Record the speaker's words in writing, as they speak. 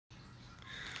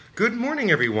Good morning,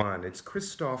 everyone. It's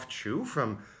Christoph Chu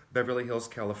from Beverly Hills,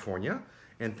 California,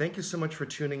 and thank you so much for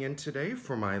tuning in today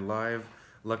for my live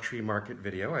luxury market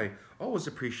video. I always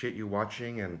appreciate you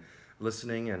watching and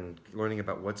listening and learning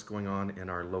about what's going on in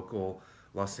our local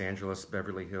Los Angeles,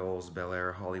 Beverly Hills, Bel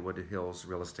Air, Hollywood Hills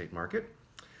real estate market.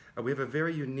 We have a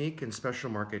very unique and special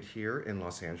market here in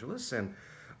Los Angeles, and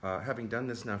having done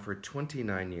this now for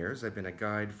 29 years, I've been a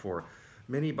guide for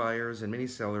many buyers and many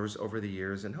sellers over the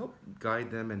years and help guide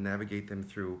them and navigate them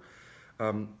through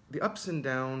the ups and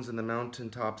downs and the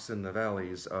mountaintops and the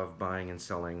valleys of buying and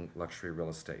selling luxury real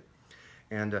estate.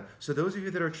 And so those of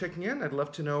you that are checking in, I'd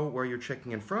love to know where you're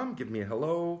checking in from. Give me a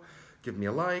hello, give me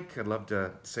a like. I'd love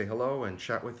to say hello and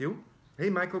chat with you. Hey,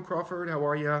 Michael Crawford, how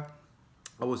are you?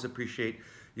 Always appreciate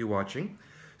you watching.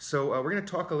 So we're going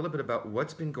to talk a little bit about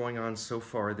what's been going on so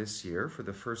far this year for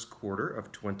the first quarter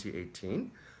of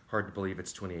 2018. Hard to believe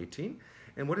it's 2018.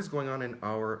 And what is going on in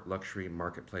our luxury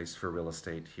marketplace for real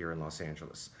estate here in Los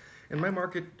Angeles. And my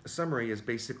market summary is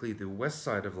basically the west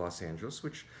side of Los Angeles,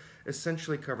 which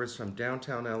essentially covers from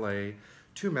downtown LA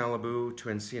to Malibu to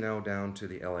Encino down to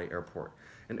the LA airport.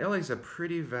 And LA is a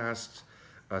pretty vast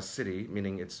city,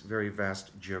 meaning it's very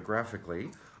vast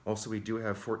geographically. Also, we do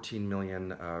have 14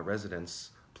 million residents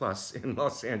plus in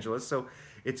Los Angeles, so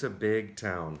it's a big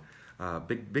town.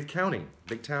 Big county,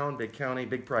 big town, big county,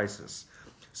 big prices.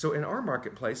 So in our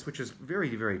marketplace, which is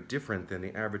very, very different than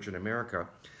the average in America,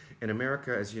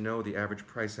 as you know, the average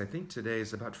price I think today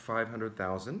is about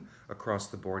 $500,000 across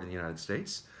the board in the United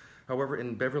States. However,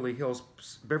 in Beverly Hills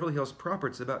proper,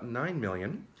 it's about $9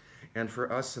 million. And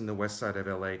for us in the west side of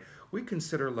LA, we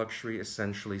consider luxury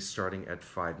essentially starting at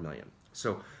 $5 million.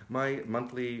 So my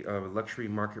monthly luxury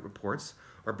market reports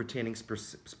are pertaining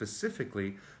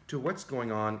specifically to what's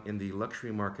going on in the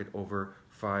luxury market over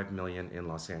 $5 million in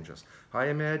Los Angeles. Hi,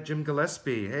 Ahmed, Jim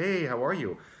Gillespie. Hey, how are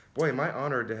you? Boy, am I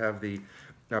honored to have the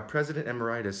President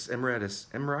Emeritus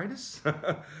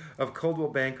of Coldwell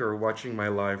Banker watching my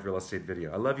live real estate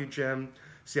video. I love you, Jim.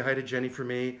 Say hi to Jenny for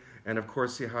me. And of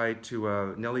course, say hi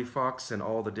to Nellie Fox and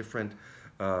all the different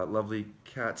lovely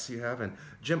cats you have. And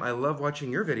Jim, I love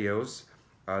watching your videos.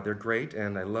 They're great,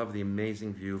 and I love the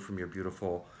amazing view from your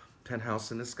beautiful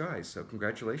penthouse in the sky. So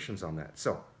congratulations on that.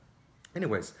 So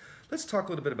anyways, let's talk a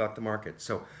little bit about the market.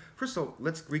 So first of all,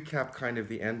 let's recap kind of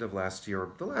the end of last year,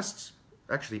 the last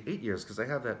actually 8 years, because I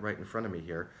have that right in front of me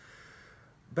here.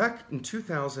 Back in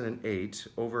 2008,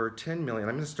 over 10 million,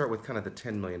 I'm going to start with kind of the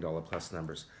 $10 million plus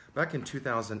numbers. Back in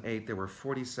 2008, there were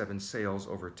 47 sales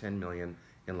over 10 million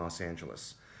in Los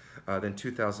Angeles. Then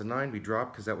 2009, we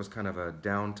dropped because that was kind of a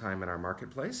downtime in our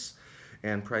marketplace.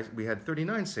 And we had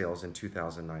 39 sales in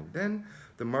 2009. Then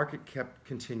the market kept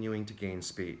continuing to gain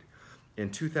speed. In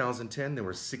 2010, there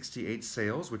were 68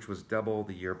 sales, which was double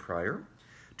the year prior.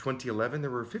 2011,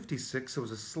 there were 56, so it was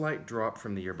a slight drop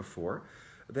from the year before.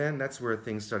 Then that's where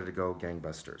things started to go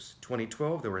gangbusters.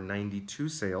 2012, there were 92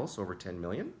 sales over 10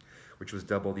 million, which was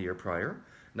double the year prior.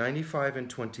 95 in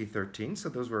 2013, so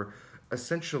those were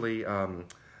essentially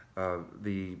about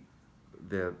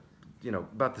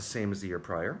the same as the year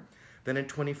prior. Then in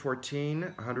 2014,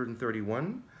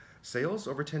 131 sales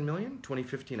over 10 million.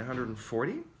 2015,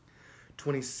 140.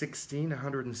 2016,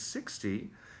 160.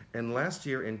 And last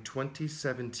year in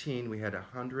 2017, we had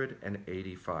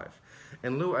 185.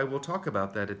 And Lou, I will talk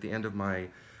about that at the end of my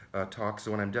talk.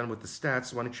 So when I'm done with the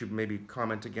stats, why don't you maybe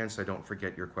comment again so I don't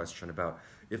forget your question about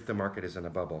if the market is in a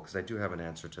bubble, because I do have an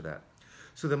answer to that.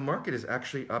 So the market is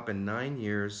actually up in 9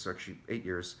 years, actually 8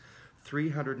 years,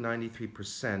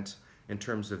 393% in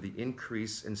terms of the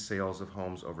increase in sales of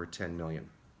homes over 10 million.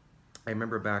 I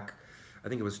remember back, I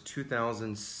think it was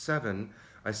 2007,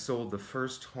 I sold the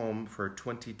first home for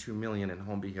 22 million in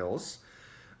Holmby Hills,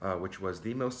 which was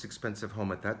the most expensive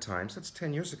home at that time. So that's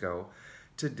 10 years ago.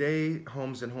 Today,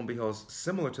 homes in Holmby Hills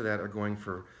similar to that are going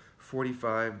for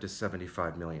 45 to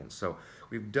 75 million. So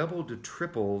we've doubled to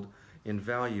tripled in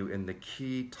value in the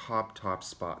key top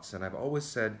spots. And I've always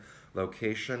said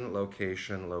location,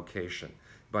 location, location.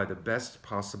 Buy the best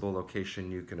possible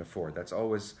location you can afford. That's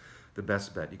always the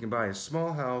best bet. You can buy a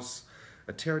small house,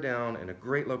 a tear down in a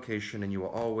great location, and you will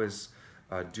always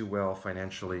do well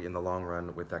financially in the long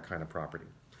run with that kind of property.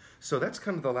 So that's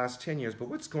kind of the last 10 years, but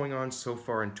what's going on so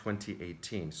far in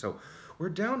 2018? So we're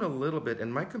down a little bit,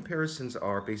 and my comparisons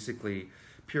are basically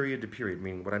period to period,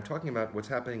 meaning what I'm talking about, what's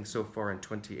happening so far in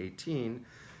 2018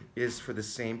 is for the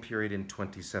same period in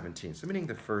 2017, so meaning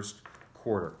the first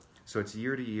quarter. So it's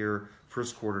year to year,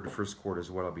 first quarter to first quarter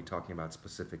is what I'll be talking about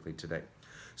specifically today.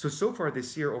 So far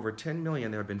this year, over 10 million,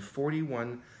 there have been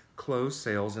 41 closed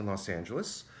sales in Los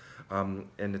Angeles. and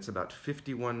it's about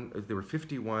 51. There were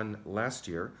 51 last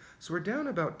year, so we're down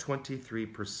about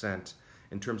 23%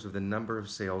 in terms of the number of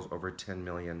sales over 10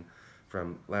 million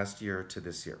from last year to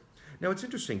this year. Now it's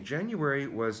interesting, January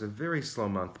was a very slow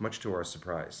month, much to our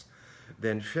surprise.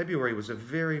 Then February was a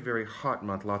very, very hot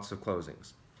month, lots of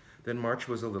closings. Then March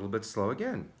was a little bit slow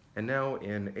again. And now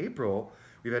in April,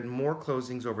 we've had more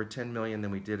closings over 10 million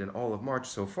than we did in all of March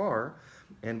so far.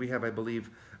 And we have, I believe,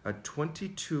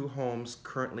 22 homes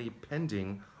currently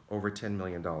pending over $10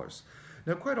 million.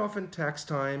 Now, quite often tax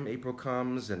time, April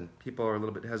comes and people are a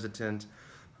little bit hesitant.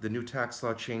 The new tax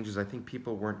law changes. I think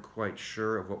people weren't quite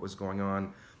sure of what was going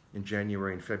on in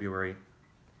January and February.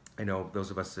 I know those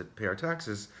of us that pay our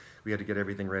taxes, we had to get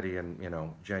everything ready in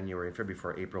January and February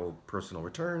for our April personal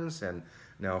returns and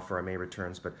now for our May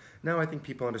returns. But now I think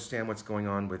people understand what's going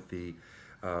on with the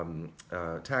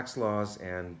tax laws,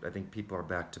 and I think people are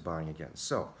back to buying again.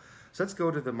 So let's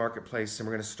go to the marketplace, and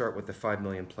we're going to start with the 5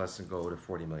 million plus and go to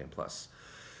 40 million plus.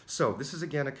 So this is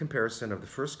again a comparison of the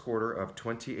first quarter of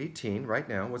 2018, right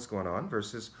now, what's going on,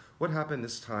 versus what happened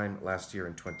this time last year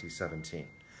in 2017.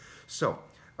 So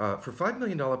for $5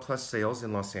 million plus sales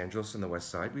in Los Angeles and the West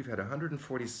Side, we've had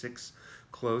 146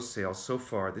 closed sales so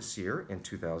far this year in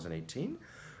 2018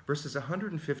 versus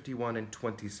 151 in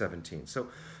 2017. So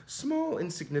small,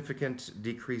 insignificant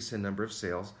decrease in number of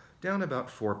sales, down about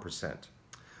 4%.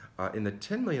 In the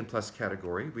 10 million plus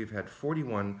category, we've had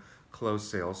 41 closed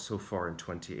sales so far in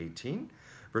 2018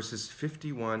 versus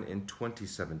 51 in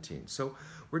 2017. So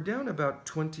we're down about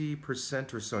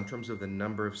 20% or so in terms of the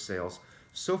number of sales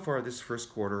so far this first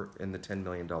quarter in the $10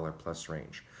 million plus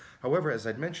range. However, as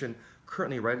I'd mentioned,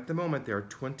 currently right at the moment there are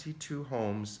 22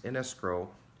 homes in escrow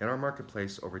in our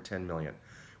marketplace over 10 million,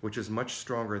 which is much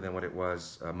stronger than what it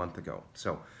was a month ago.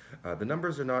 So the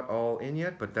numbers are not all in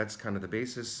yet, but that's kind of the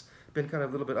basis. Been kind of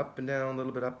a little bit up and down, a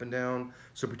little bit up and down.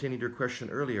 So pertaining to your question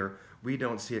earlier, we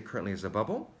don't see it currently as a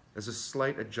bubble. There's a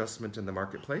slight adjustment in the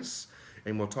marketplace,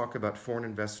 and we'll talk about foreign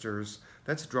investors.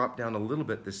 That's dropped down a little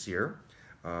bit this year.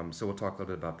 So we'll talk a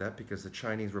little bit about that because the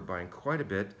Chinese were buying quite a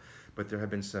bit, but there have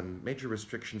been some major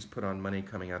restrictions put on money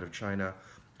coming out of China,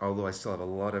 although I still have a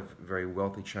lot of very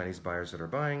wealthy Chinese buyers that are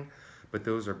buying, but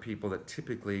those are people that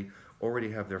typically already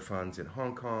have their funds in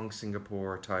Hong Kong,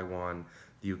 Singapore, Taiwan,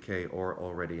 the UK, or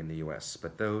already in the US.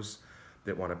 But those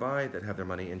that want to buy, that have their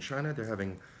money in China, they're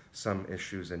having some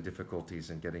issues and difficulties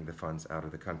in getting the funds out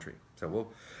of the country. So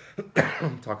we'll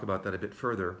talk about that a bit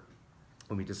further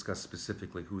when we discuss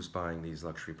specifically who's buying these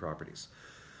luxury properties.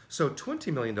 So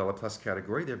 $20 million plus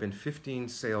category, there have been 15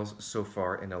 sales so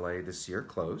far in LA this year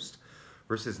closed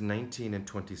versus 19 in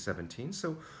 2017.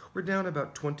 So we're down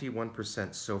about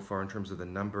 21% so far in terms of the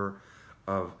number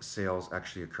of sales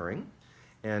actually occurring.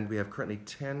 And we have currently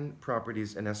 10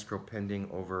 properties in escrow pending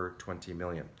over 20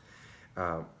 million.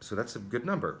 So that's a good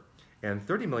number. And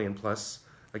 30 million plus,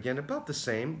 again, about the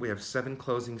same. We have 7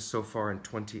 closings so far in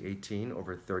 2018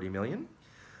 over 30 million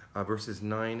versus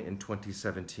 9 in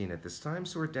 2017 at this time.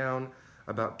 So we're down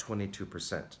about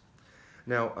 22%.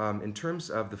 Now, in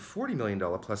terms of the $40 million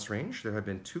plus range, there have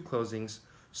been 2 closings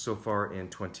so far in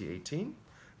 2018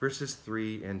 versus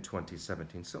 3 in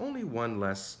 2017. So only 1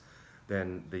 less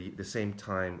than the same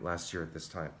time last year at this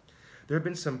time. There have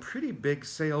been some pretty big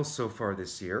sales so far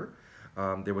this year.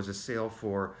 There was a sale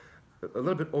for a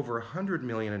little bit over 100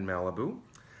 million in Malibu,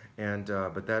 and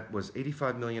but that was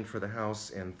 85 million for the house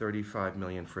and 35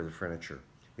 million for the furniture.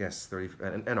 Yes,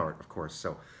 and art, of course.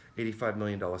 So $85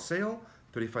 million sale,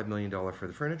 $35 million for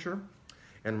the furniture.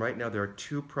 And right now there are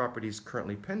 2 properties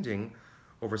currently pending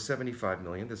over 75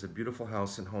 million. There's a beautiful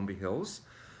house in Holmby Hills,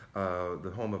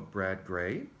 the home of Brad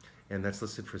Gray, and that's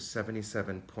listed for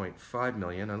 $77.5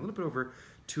 million on a little bit over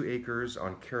 2 acres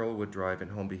on Carrollwood Drive in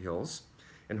Holmby Hills.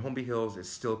 And Holmby Hills is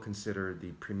still considered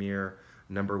the premier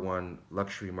 #1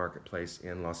 luxury marketplace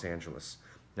in Los Angeles.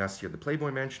 Last year, the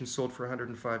Playboy Mansion sold for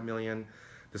 $105 million.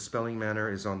 The Spelling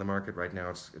Manor is on the market right now.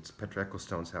 It's Petra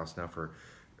Ecclestone's house now for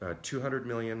 $200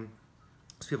 million.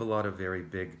 So we have a lot of very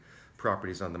big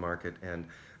properties on the market. And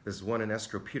there's one in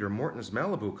escrow. Peter Morton's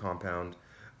Malibu compound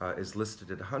is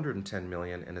listed at $110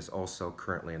 million and is also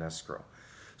currently in escrow.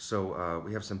 So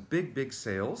we have some big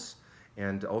sales.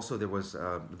 And also there was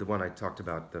the one I talked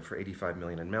about for $85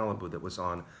 million in Malibu that was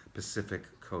on Pacific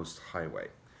Coast Highway.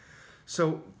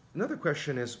 So another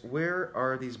question is, where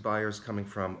are these buyers coming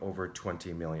from over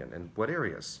 20 million and what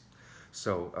areas?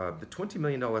 So the $20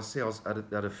 million sales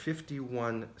out of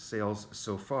 51 sales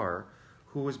so far,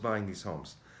 who is buying these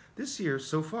homes? This year,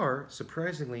 so far,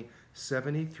 surprisingly,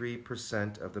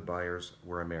 73% of the buyers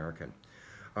were American.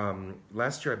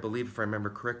 Last year, I believe, if I remember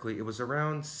correctly, it was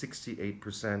around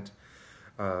 68%.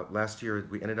 Last year,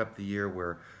 we ended up the year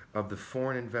where of the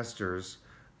foreign investors,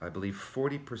 I believe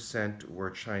 40% were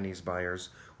Chinese buyers.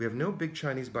 We have no big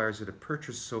Chinese buyers that have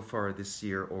purchased so far this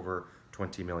year over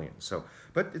 20 million. So,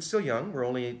 but it's still young. We're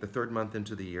only the third month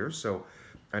into the year, so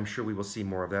I'm sure we will see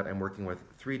more of that. I'm working with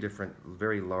 3 different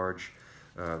very large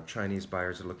Chinese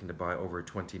buyers that are looking to buy over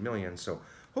 20 million. So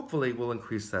hopefully we'll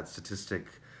increase that statistic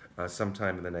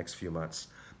sometime in the next few months.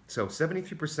 So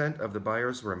 73% of the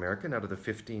buyers were American out of the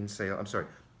 15 sales. I'm sorry,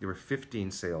 there were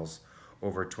 15 sales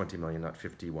over 20 million, not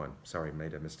 51. Sorry,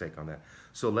 made a mistake on that.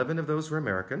 So 11 of those were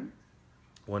American.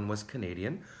 1 was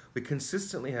Canadian. We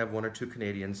consistently have 1 or 2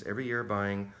 Canadians every year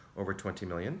buying over 20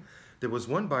 million. There was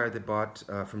 1 buyer that bought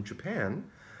from Japan.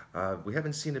 We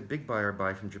haven't seen a big buyer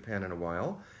buy from Japan in a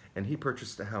while, and he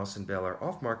purchased a house in Bel Air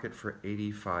off market for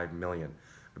 85 million.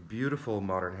 A beautiful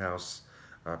modern house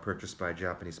purchased by a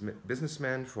Japanese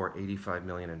businessman for 85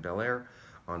 million in Bel Air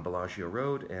on Bellagio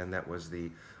Road, and that was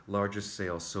the largest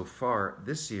sale so far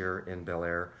this year in Bel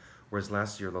Air, whereas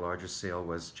last year the largest sale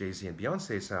was Jay-Z and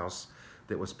Beyonce's house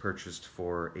that was purchased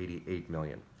for 88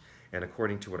 million. And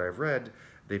according to what I've read,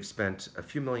 they've spent a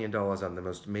few $1,000,000 on the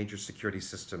most major security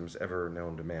systems ever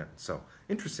known to man. So,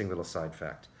 interesting little side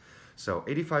fact. So,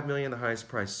 85 million, the highest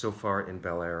price so far in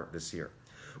Bel Air this year.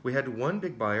 We had 1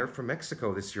 big buyer from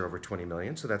Mexico this year over 20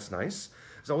 million, so that's nice.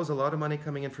 There's always a lot of money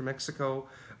coming in from Mexico.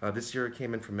 This year it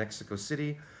came in from Mexico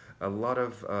City. I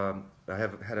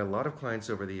have had a lot of clients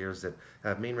over the years that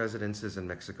have main residences in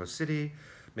Mexico City,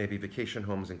 maybe vacation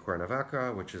homes in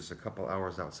Cuernavaca, which is a couple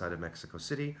hours outside of Mexico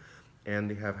City, and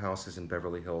they have houses in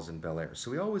Beverly Hills and Bel Air.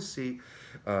 So we always see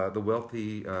the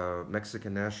wealthy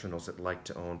Mexican nationals that like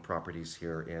to own properties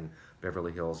here in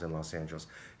Beverly Hills and Los Angeles.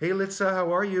 Hey, Litsa,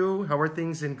 how are you? How are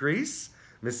things in Greece?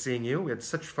 Miss seeing you. We had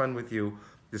such fun with you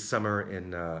this summer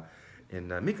in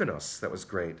Mykonos. That was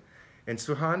great. And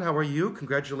Suhan, how are you?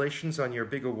 Congratulations on your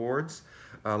big awards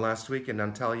last week in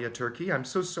Antalya, Turkey. I'm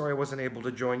so sorry I wasn't able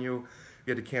to join you.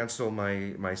 We had to cancel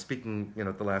my speaking,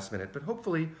 at the last minute, but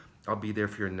hopefully I'll be there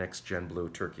for your next Gen Blue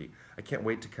Turkey. I can't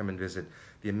wait to come and visit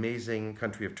the amazing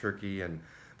country of Turkey and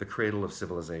the cradle of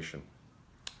civilization.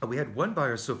 We had 1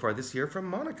 buyer so far this year from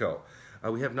Monaco.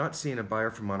 We have not seen a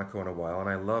buyer from Monaco in a while, and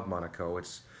I love Monaco.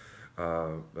 It's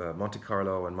Monte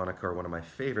Carlo and Monaco are one of my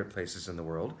favorite places in the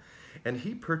world. And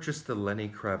he purchased the Lenny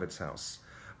Kravitz house.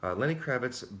 Lenny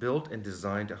Kravitz built and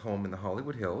designed a home in the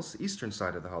Hollywood Hills, eastern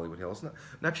side of the Hollywood Hills.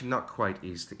 Actually, not quite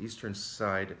east, the eastern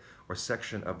side or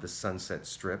section of the Sunset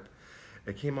Strip.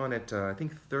 It came on at, I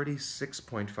think,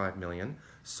 36.5 million,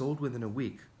 sold within a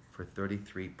week for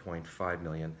 33.5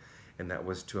 million, and that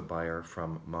was to a buyer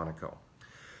from Monaco.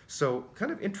 So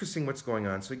kind of interesting what's going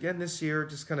on. So again, this year,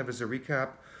 just kind of as a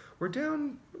recap, we're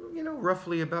down,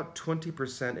 roughly about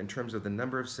 20% in terms of the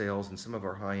number of sales in some of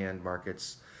our high-end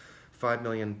markets. 5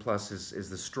 million plus is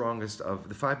the strongest of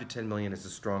the 5 to 10 million is the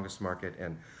strongest market,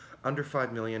 and under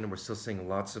 5 million we're still seeing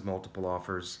lots of multiple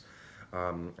offers.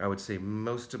 I would say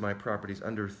most of my properties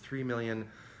under 3 million,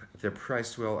 if they're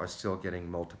priced well, are still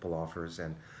getting multiple offers.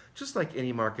 And just like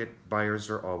any market, buyers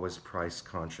are always price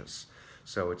conscious.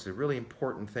 So it's a really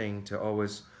important thing to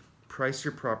always price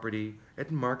your property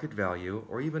at market value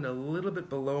or even a little bit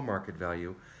below market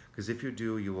value, because if you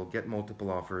do, you will get multiple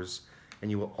offers and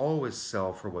you will always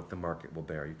sell for what the market will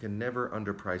bear. You can never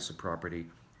underprice a property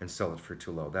and sell it for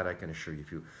too low. That I can assure you.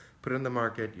 If you put it in the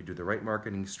market, you do the right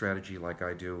marketing strategy like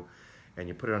I do, and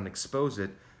you put it on Expose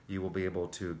It, you will be able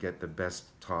to get the best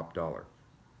top dollar.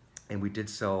 And we did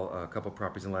sell a couple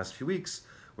properties in the last few weeks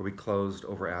where we closed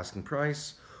over asking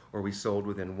price, or we sold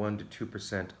within 1 to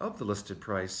 2% of the listed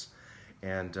price.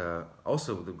 And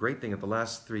also the great thing, at the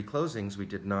last 3 closings, we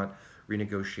did not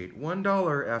renegotiate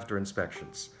 $1 after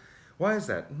inspections. Why is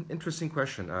that? Interesting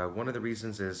question. One of the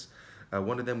reasons is,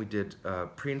 one of them we did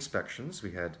pre-inspections.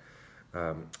 We had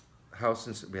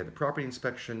we had the property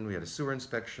inspection, we had a sewer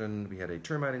inspection, we had a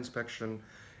termite inspection,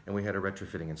 and we had a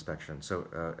retrofitting inspection. So,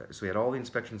 so we had all the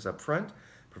inspections up front,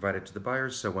 provided to the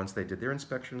buyers. So once they did their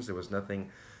inspections, there was nothing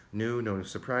new, no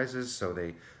surprises. So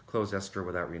they closed escrow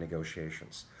without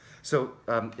renegotiations. So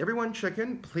everyone check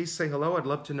in. Please say hello. I'd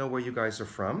love to know where you guys are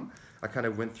from. I kind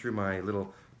of went through my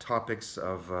little topics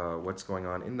of what's going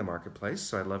on in the marketplace.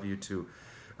 So I'd love you to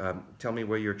tell me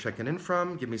where you're checking in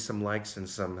from. Give me some likes and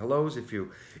some hellos if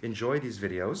you enjoy these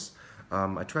videos.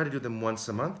 I try to do them once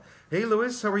a month. Hey,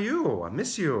 Louis, how are you? I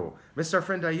miss you. Miss our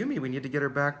friend Ayumi. We need to get her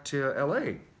back to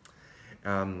LA.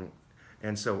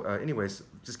 And so anyways,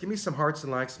 just give me some hearts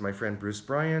and likes. My friend Bruce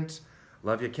Bryant.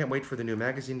 Love you. Can't wait for the new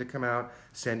magazine to come out.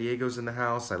 San Diego's in the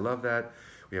house. I love that.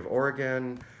 We have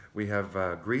Oregon. We have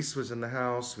Greece was in the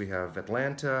house. We have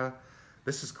Atlanta.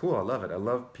 This is cool. I love it. I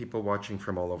love people watching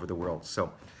from all over the world.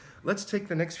 So let's take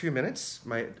the next few minutes.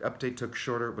 My update took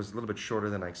shorter, it was a little bit shorter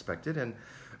than I expected. And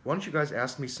why don't you guys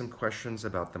ask me some questions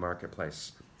about the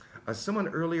marketplace? Someone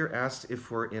earlier asked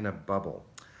if we're in a bubble.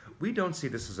 We don't see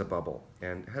this as a bubble.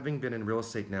 And having been in real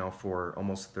estate now for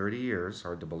almost 30 years,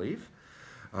 hard to believe,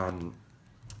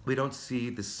 we don't see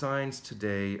the signs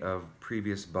today of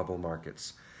previous bubble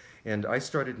markets. And I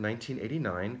started in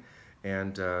 1989,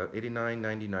 and 89,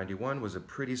 90, 91 was a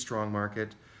pretty strong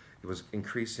market. It was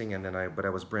increasing, and then but I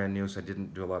was brand new, so I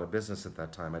didn't do a lot of business at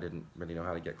that time. I didn't really know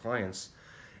how to get clients.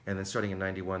 And then starting in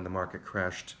 91, the market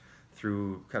crashed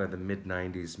through kind of the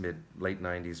mid-90s, late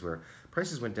 90s, where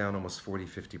prices went down almost 40,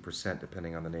 50%,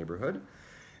 depending on the neighborhood.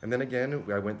 And then again,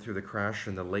 I went through the crash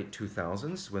in the late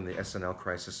 2000s when the S&L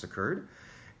crisis occurred.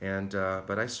 And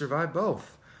but I survived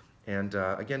both. And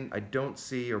again, I don't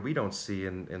see, or we don't see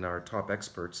in our top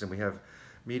experts, and we have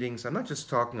meetings. I'm not just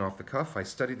talking off the cuff. I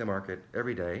study the market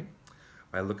every day.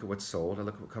 I look at what's sold. I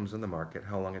look at what comes on the market,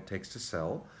 how long it takes to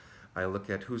sell. I look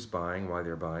at who's buying, why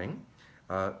they're buying.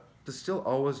 There's still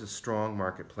always a strong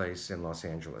marketplace in Los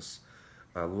Angeles.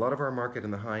 A lot of our market in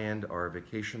the high end are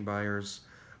vacation buyers,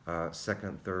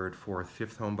 second, third, fourth,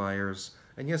 fifth home buyers.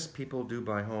 And yes, people do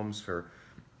buy homes for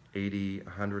 80,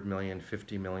 100 million,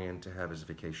 50 million to have as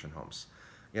vacation homes.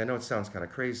 Yeah, I know it sounds kind of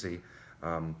crazy.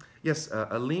 Yes,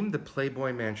 Aleem, the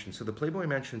Playboy Mansion. So the Playboy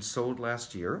Mansion sold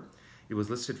last year. It was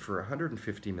listed for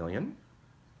 150 million,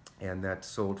 and that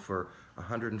sold for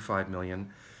 105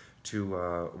 million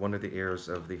to one of the heirs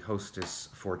of the hostess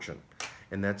fortune.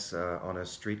 And that's on a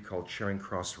street called Charing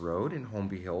Cross Road in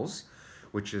Holmby Hills,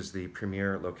 which is the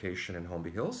premier location in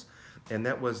Holmby Hills. And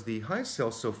that was the highest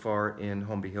sale so far in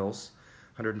Holmby Hills,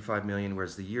 105 million,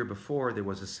 whereas the year before there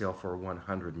was a sale for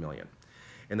 100 million.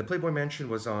 And the Playboy Mansion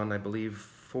was on, I believe,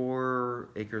 4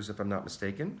 acres, if I'm not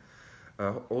mistaken.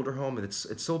 Older home, it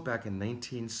sold back in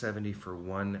 1970 for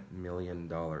 $1 million.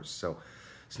 So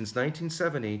since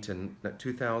 1970 to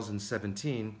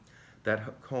 2017,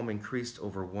 that home increased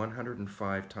over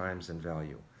 105 times in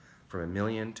value, from $1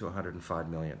 million to 105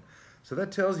 million. So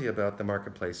that tells you about the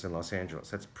marketplace in Los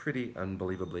Angeles. That's pretty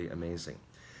unbelievably amazing.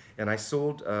 And I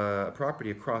sold a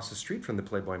property across the street from the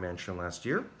Playboy Mansion last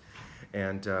year,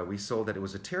 and we sold that. It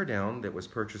was a teardown that was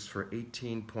purchased for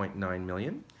 $18.9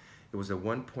 million. It was a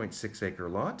 1.6 acre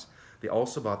lot. They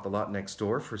also bought the lot next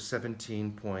door for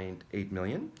 $17.8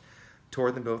 million.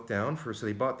 Tore them both down so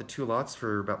they bought the 2 lots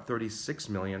for about $36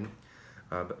 million,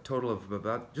 total of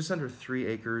about just under 3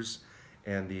 acres.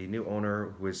 And the new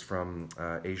owner, who is from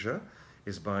Asia,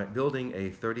 is building a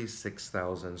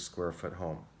 36,000 square foot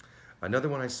home. Another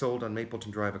one I sold on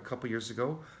Mapleton Drive a couple years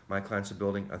ago, my clients are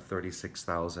building a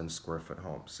 36,000 square foot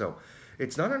home. So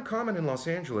it's not uncommon in Los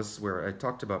Angeles, where I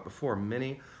talked about before,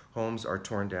 many homes are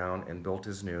torn down and built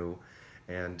as new,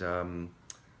 and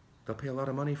they'll pay a lot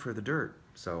of money for the dirt.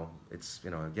 So it's,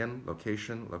 again,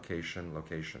 location, location,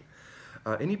 location.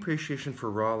 Any appreciation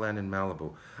for raw land in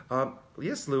Malibu?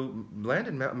 Yes, Lou, land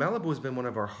in Malibu has been one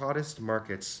of our hottest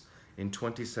markets in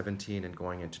 2017 and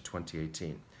going into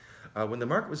 2018. When the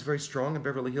market was very strong in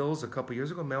Beverly Hills a couple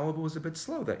years ago, Malibu was a bit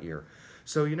slow that year.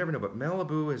 So you never know, but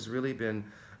Malibu has really been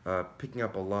picking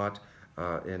up a lot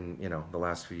in the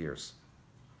last few years.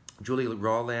 Julie,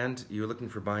 raw land, you're looking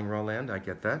for buying raw land, I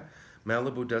get that.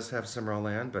 Malibu does have some raw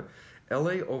land, but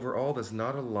LA overall, there's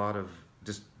not a lot of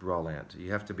just raw land.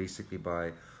 You have to basically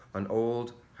buy an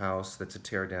old house that's a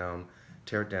tear it down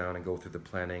and go through the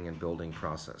planning and building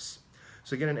process.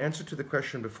 So again, in answer to the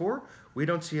question before, we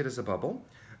don't see it as a bubble.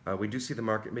 We do see the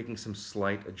market making some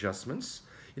slight adjustments.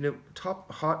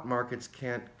 Top hot markets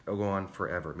can't go on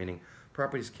forever, meaning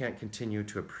properties can't continue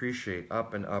to appreciate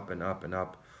up and up and up and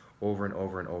up over and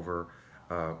over and over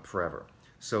forever.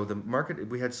 So the market,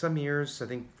 we had some years, I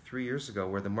think 3 years ago,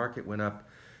 where the market went up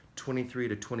 23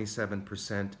 to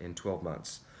 27% in 12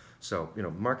 months. So,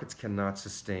 markets cannot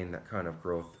sustain that kind of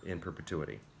growth in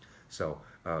perpetuity. So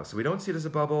we don't see it as a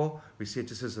bubble. We see it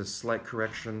just as a slight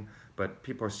correction, but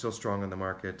people are still strong in the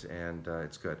market, and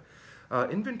it's good.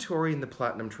 Inventory in the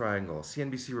Platinum Triangle.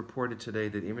 CNBC reported today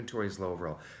that the inventory is low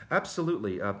overall.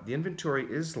 Absolutely. The inventory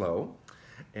is low,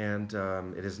 and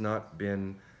it has not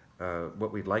been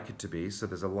what we'd like it to be. So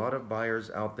there's a lot of buyers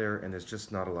out there, and there's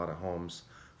just not a lot of homes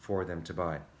for them to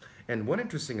buy. And one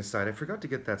interesting aside, I forgot to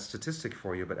get that statistic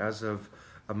for you, but as of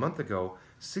a month ago,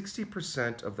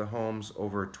 60% of the homes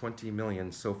over 20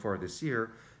 million so far this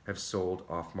year have sold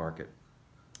off market.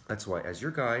 That's why, as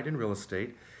your guide in real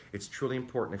estate, it's truly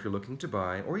important if you're looking to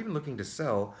buy or even looking to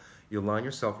sell, you align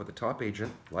yourself with a top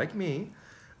agent like me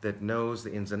that knows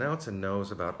the ins and outs and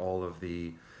knows about all of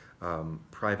the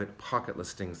private pocket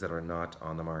listings that are not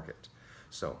on the market.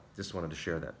 So just wanted to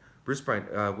share that. Bruce Bryant,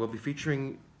 I'll be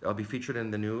featured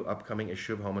in the new upcoming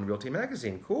issue of Home and Realty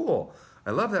magazine. Cool.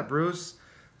 I love that, Bruce.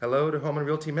 Hello to Home and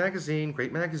Realty magazine.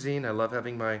 Great magazine. I love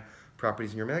having my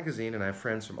properties in your magazine, and I have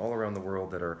friends from all around the world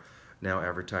that are now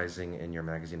advertising in your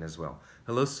magazine as well.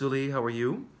 Hello, Suli. How are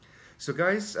you? So,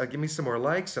 guys, give me some more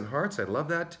likes and hearts. I'd love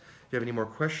that. If you have any more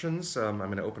questions, I'm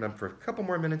going to open up for a couple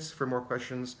more minutes for more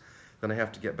questions. Then I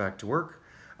have to get back to work.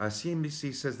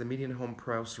 CNBC says the median home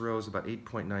price rose about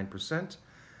 8.9%.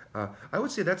 I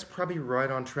would say that's probably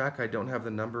right on track. I don't have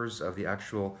the numbers of the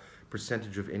actual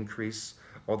percentage of increase.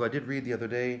 Although I did read the other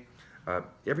day,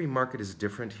 every market is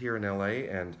different here in LA,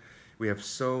 and we have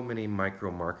so many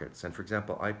micro markets. And for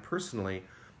example, I personally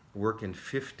work in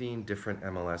 15 different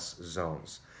MLS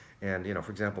zones. And, you know,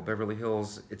 for example, Beverly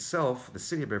Hills itself, the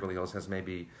city of Beverly Hills has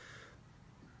maybe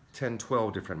 10,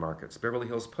 12 different markets. Beverly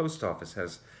Hills Post Office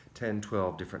has 10,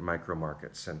 12 different micro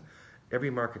markets. And every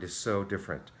market is so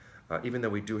different. Even though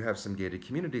we do have some gated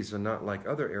communities, they're not like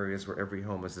other areas where every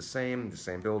home is the same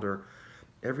builder.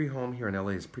 Every home here in LA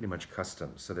is pretty much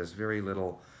custom. So there's very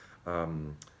little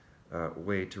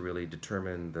way to really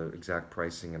determine the exact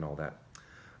pricing and all that.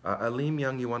 Aleem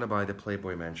Young, you want to buy the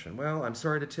Playboy Mansion? Well, I'm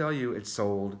sorry to tell you, it's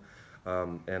sold,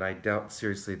 and I doubt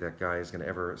seriously that guy is going to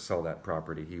ever sell that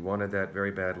property. He wanted that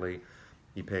very badly.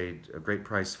 He paid a great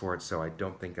price for it, so I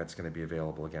don't think that's going to be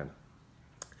available again.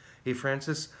 Hey,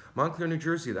 Francis, Montclair, New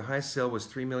Jersey, the highest sale was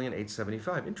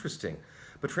 $3,875,000. Interesting.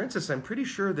 But Francis, I'm pretty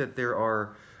sure that there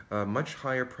are much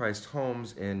higher priced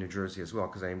homes in New Jersey as well,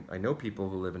 because I know people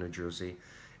who live in New Jersey,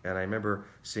 and I remember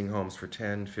seeing homes for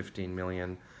 10, 15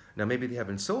 million. Now, maybe they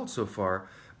haven't sold so far,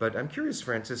 but I'm curious,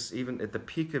 Francis, even at the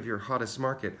peak of your hottest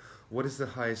market, what is the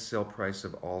highest sale price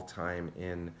of all time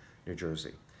in New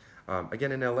Jersey?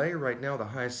 Again, in LA right now, the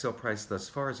highest sale price thus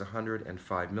far is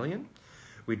 $105 million.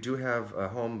 We do have a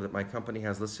home that my company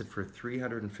has listed for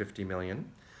 $350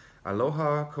 million.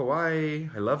 Aloha, Kauai.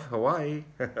 I love Hawaii.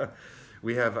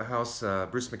 We have a house,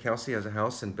 Bruce McKelsey has a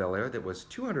house in Bel Air that was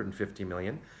 $250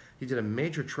 million. He did a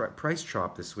major price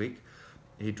chop this week.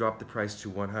 He dropped the price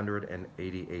to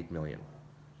 $188 million.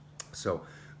 So,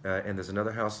 and there's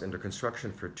another house under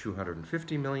construction for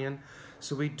 $250 million.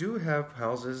 So we do have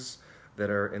houses that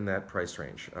are in that price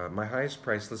range. My highest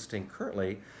price listing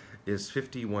currently is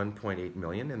 $51.8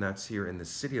 million, and that's here in the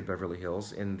city of Beverly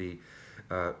Hills in the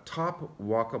top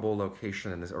walkable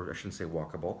location, or I shouldn't say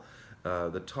walkable,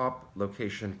 the top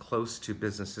location close to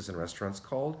businesses and restaurants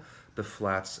called the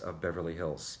Flats of Beverly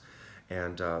Hills.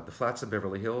 And the Flats of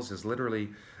Beverly Hills is literally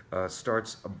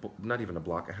starts, not even a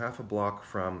block, a half a block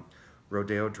from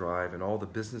Rodeo Drive and all the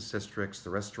business districts, the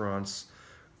restaurants,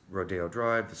 Rodeo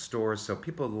Drive, the stores. So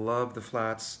people love the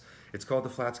Flats. It's called the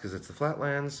Flats because it's the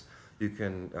flatlands. You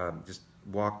can just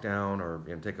walk down or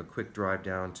take a quick drive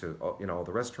down to all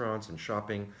the restaurants and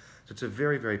shopping. So it's a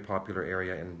very, very popular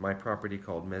area. And my property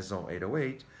called Maison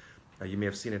 808, you may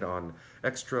have seen it on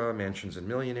Extra, Mansions and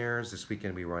Millionaires. This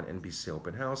weekend we were on NBC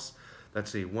Open House.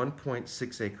 That's a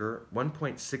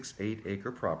 1.68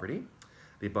 acre property.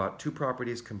 They bought two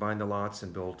properties, combined the lots,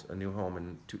 and built a new home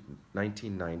in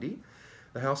 1990.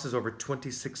 The house is over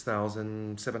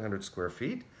 26,700 square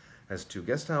feet, has two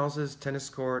guest houses, tennis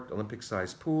court,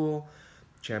 Olympic-sized pool,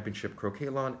 championship croquet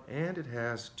lawn, and it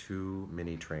has two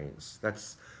mini trains.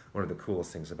 That's one of the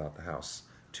coolest things about the house,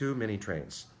 two mini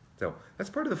trains. So that's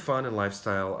part of the fun and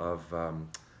lifestyle of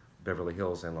Beverly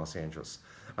Hills and Los Angeles.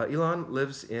 Elon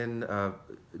lives in,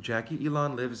 Jackie,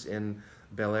 Elon lives in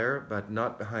Bel Air, but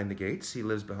not behind the gates. He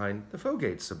lives behind the faux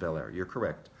gates of Bel Air. You're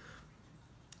correct.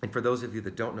 And for those of you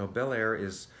that don't know, Bel Air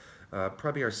is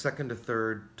probably our second to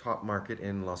third top market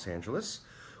in Los Angeles.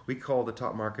 We call the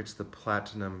top markets the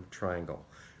Platinum Triangle,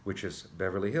 which is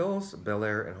Beverly Hills, Bel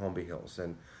Air, and Holmby Hills.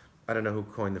 And I don't know who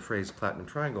coined the phrase Platinum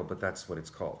Triangle, but that's what it's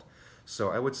called.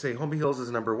 So I would say Holmby Hills is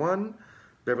number one,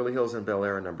 Beverly Hills and Bel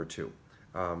Air are number two.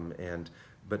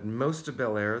 But most of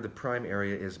Bel Air, the prime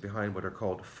area, is behind what are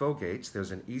called faux gates.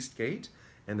 There's an east gate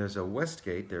and there's a west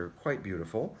gate. They're quite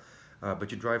beautiful,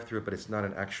 but you drive through it, but it's not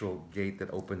an actual gate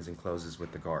that opens and closes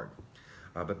with the guard.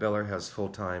 But Bel Air has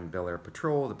full-time Bel Air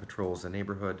Patrol that patrols the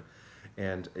neighborhood.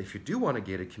 And if you do want a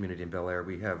gated community in Bel Air,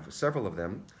 we have several of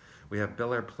them. We have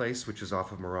Bel Air Place, which is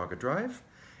off of Moraga Drive,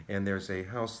 and there's a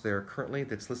house there currently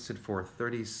that's listed for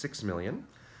 $36 million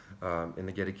in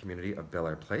the gated community of Bel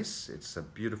Air Place. It's a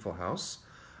beautiful house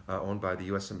owned by the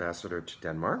U.S. Ambassador to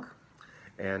Denmark.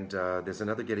 And there's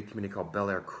another gated community called Bel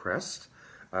Air Crest,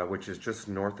 which is just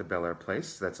north of Bel Air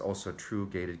Place. That's also a true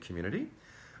gated community.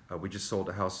 We just sold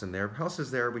a house in there.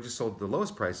 Houses there, we just sold the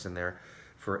lowest price in there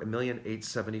for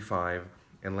 $1,875,000.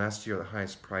 And last year, the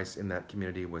highest price in that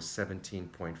community was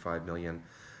 $17.5 million.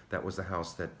 That was the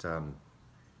house that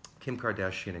Kim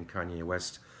Kardashian and Kanye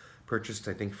West purchased,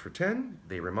 I think, for 10.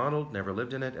 They remodeled, never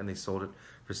lived in it, and they sold it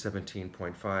for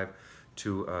 17.5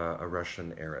 to a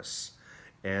Russian heiress.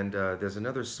 And there's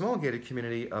another small gated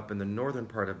community up in the northern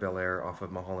part of Bel Air off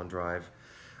of Mulholland Drive.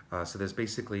 So there's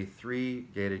basically 3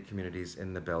 gated communities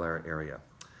in the Bel Air area.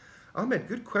 Ahmed,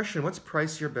 good question. What's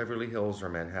pricier, Beverly Hills or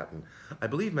Manhattan? I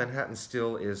believe Manhattan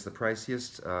still is the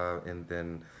priciest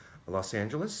than Los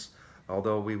Angeles.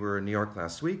 Although we were in New York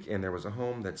last week and there was a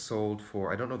home that sold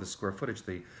for, I don't know the square footage,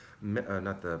 oh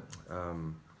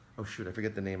shoot, I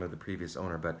forget the name of the previous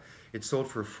owner, but it sold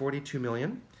for $42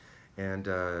 million. And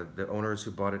the owners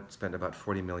who bought it spent about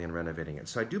 $40 million renovating it.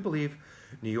 So I do believe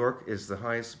New York is the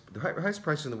highest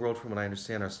price in the world, from what I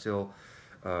understand, are still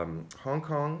Hong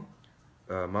Kong,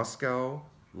 Moscow,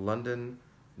 London,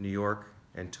 New York,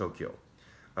 and Tokyo.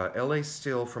 LA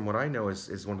still, from what I know,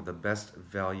 is one of the best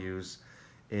values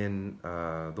in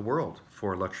the world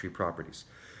for luxury properties.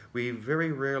 We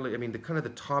very rarely, I mean,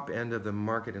 the top end of the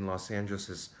market in Los Angeles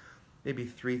is maybe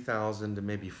 $3,000 to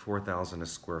maybe $4,000 a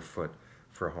square foot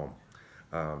for a home.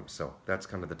 So that's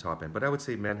kind of the top end. But I would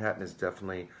say Manhattan is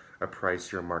definitely a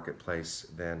pricier marketplace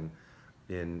than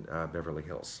in Beverly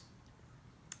Hills.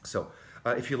 So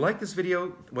if you like this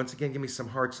video, once again, give me some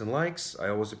hearts and likes. I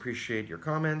always appreciate your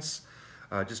comments.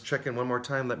 Just check in one more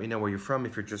time. Let me know where you're from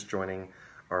if you're just joining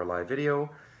our live video.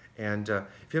 And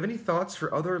if you have any thoughts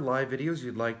for other live videos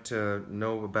you'd like to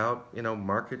know about,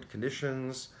 market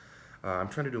conditions, I'm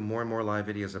trying to do more and more live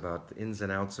videos about the ins and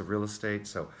outs of real estate.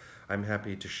 So I'm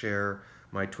happy to share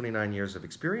my 29 years of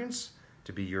experience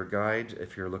to be your guide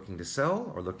if you're looking to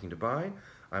sell or looking to buy.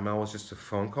 I'm always just a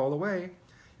phone call away.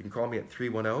 You can call me at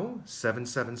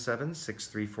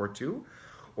 310-777-6342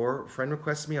 or friend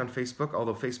request me on Facebook.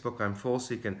 Although Facebook I'm full,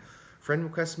 so you can friend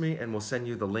request me and we'll send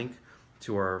you the link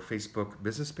to our Facebook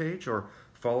business page, or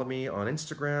follow me on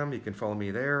Instagram. You can follow me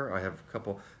there. I have a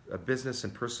couple business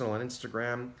and personal on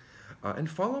Instagram. And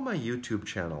follow my YouTube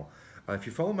channel. If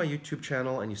you follow my YouTube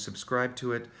channel and you subscribe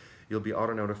to it, you'll be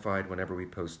auto-notified whenever we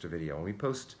post a video. And we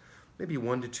post maybe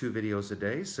 1 to 2 videos a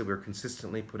day, so we're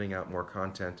consistently putting out more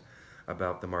content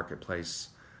about the marketplace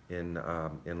in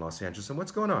Los Angeles and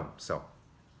what's going on. So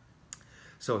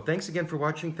thanks again for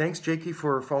watching. Thanks, Jakey,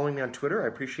 for following me on Twitter. I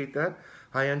appreciate that.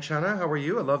 Hi, Anchana. How are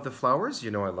you? I love the flowers.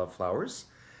 You know I love flowers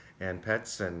and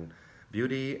pets and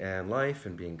beauty and life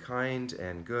and being kind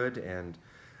and good and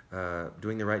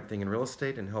doing the right thing in real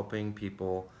estate and helping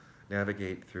people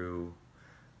navigate through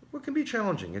what can be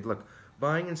challenging. Look,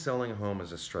 buying and selling a home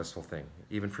is a stressful thing,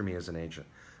 even for me as an agent.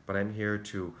 But I'm here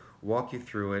to walk you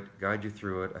through it, guide you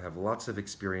through it. I have lots of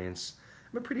experience.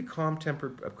 I'm a pretty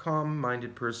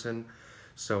calm-minded person,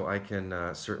 so I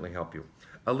can certainly help you.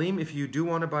 Aleem, if you do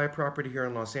want to buy a property here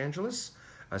in Los Angeles,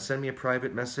 send me a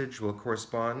private message. We'll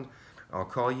correspond. I'll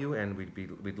call you, and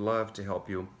we'd love to help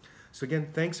you. So again,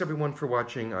 thanks everyone for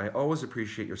watching. I always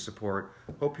appreciate your support.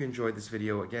 Hope you enjoyed this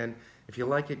video. Again, if you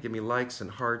like it, give me likes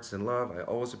and hearts and love. I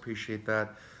always appreciate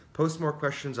that. Post more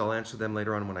questions. I'll answer them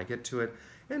later on when I get to it.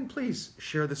 And please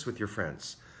share this with your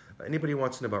friends. Anybody who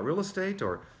wants to know about real estate,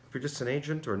 or if you're just an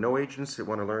agent or no agents that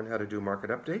want to learn how to do market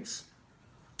updates,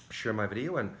 share my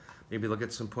video and maybe they'll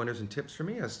get some pointers and tips from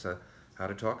me as to how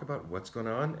to talk about what's going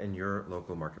on in your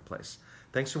local marketplace.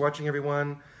 Thanks for watching,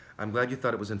 everyone. I'm glad you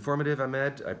thought it was informative,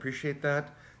 Ahmed. I appreciate that.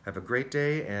 Have a great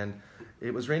day. And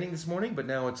it was raining this morning, but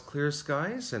now it's clear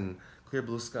skies and clear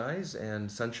blue skies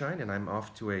and sunshine, and I'm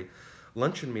off to a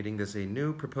luncheon meeting. There's a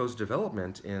new proposed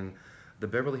development in the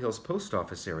Beverly Hills Post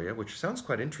Office area, which sounds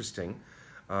quite interesting.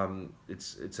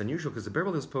 It's unusual because the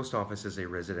Beverly Hills Post Office is a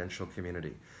residential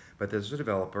community, but there's a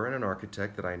developer and an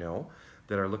architect that I know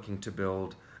that are looking to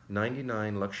build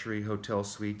 99 luxury hotel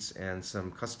suites and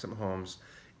some custom homes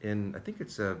in, I think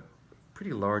it's a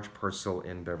pretty large parcel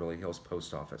in Beverly Hills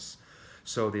Post Office.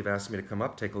 So they've asked me to come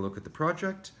up, take a look at the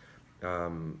project,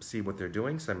 see what they're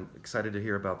doing. So I'm excited to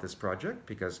hear about this project,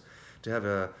 because to have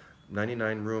a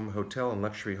 99-room hotel and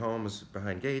luxury homes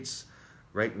behind gates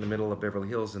right in the middle of Beverly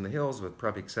Hills in the hills with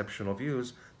probably exceptional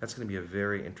views, that's going to be a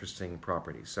very interesting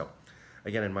property. So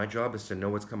again, and my job is to know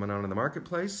what's coming on in the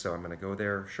marketplace, so I'm going to go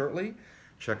there shortly,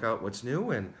 check out what's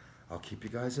new, and I'll keep you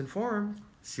guys informed.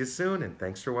 See you soon, and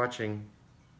thanks for watching.